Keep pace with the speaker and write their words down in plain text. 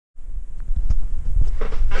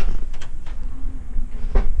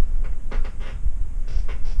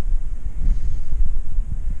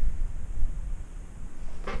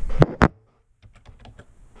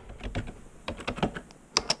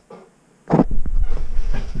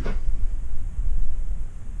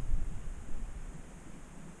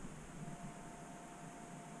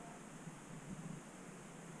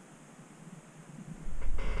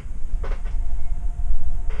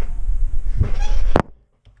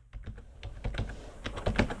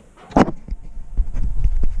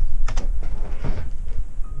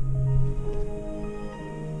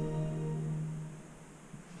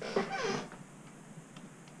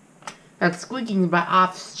That's squeaking in my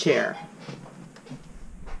office chair.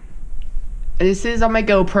 And this is on my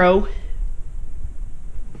GoPro.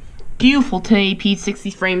 Beautiful 1080p,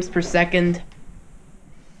 60 frames per second.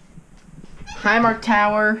 Highmark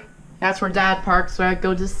Tower. That's where Dad parks, where I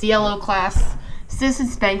go to CLO class.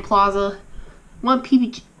 Citizens Bank Plaza. 1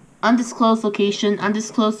 PPG. Undisclosed location.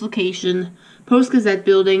 Post Gazette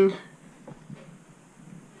building.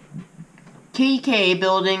 KK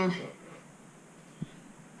building.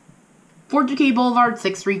 42K Boulevard,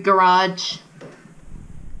 6th Street Garage.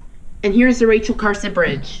 And here's the Rachel Carson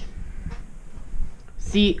Bridge.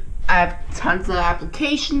 See, I have tons of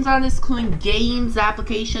applications on this, including games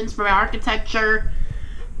applications for my architecture,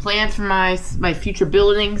 plans for my future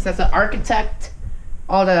buildings as an architect,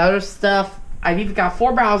 all that other stuff. I've even got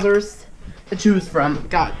 4 browsers to choose from.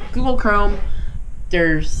 Got Google Chrome,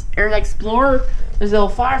 there's Internet Explorer, there's a little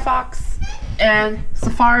Firefox, and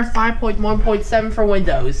Safari 5.1.7 for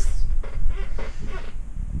Windows.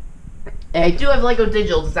 And I do have Lego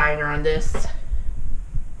Digital Designer on this.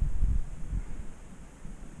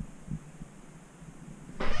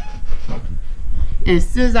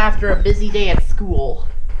 This is after a busy day at school.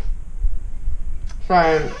 So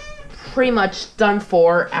I'm pretty much done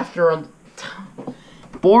for after a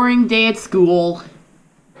boring day at school.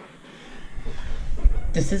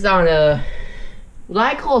 This is on a what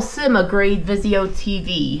I call cinema grade Vizio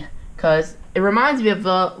TV, because it reminds me of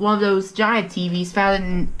one of those giant TVs found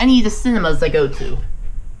in any of the cinemas I go to.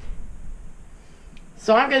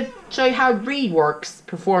 So I'm going to show you how ReadWorks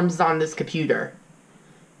performs on this computer.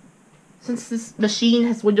 Since this machine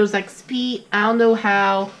has Windows XP, I don't know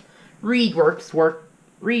how ReadWorks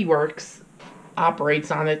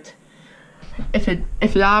operates on it. If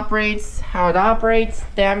it operates, how it operates,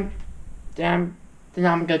 then I'm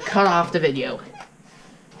gonna cut off the video.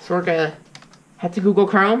 So we're gonna head to Google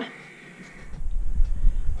Chrome.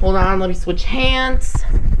 Hold on, let me switch hands.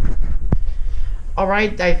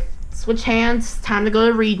 Alright, I switch hands. Time to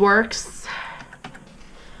go to ReadWorks.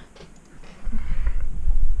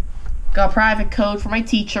 Got a private code for my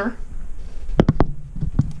teacher.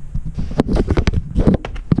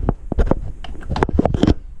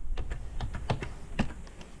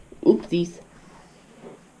 Oopsies.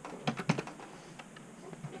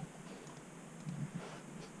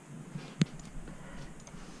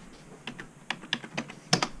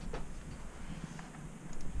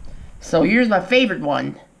 So here's my favorite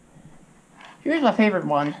one.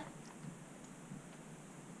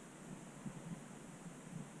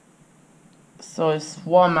 So it's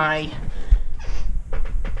one of my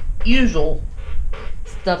usual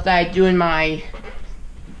stuff that I do in my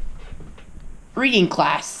reading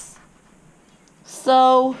class.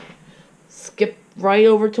 So skip right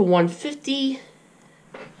over to 150.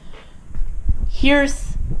 You're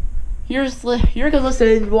gonna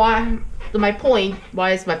listen to my point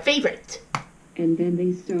why it's my favorite. And then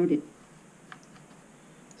they started.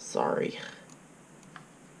 Sorry.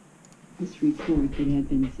 This report that had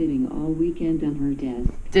been sitting all weekend on her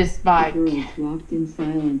desk. Despite The girls walked in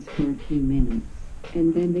silence for a few minutes,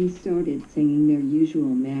 and then they started singing their usual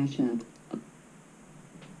mashup.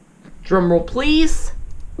 Drumroll please.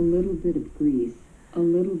 A little bit of Grease, a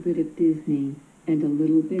little bit of Disney, and a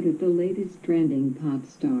little bit of the latest trending pop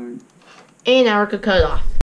star. And our cut off.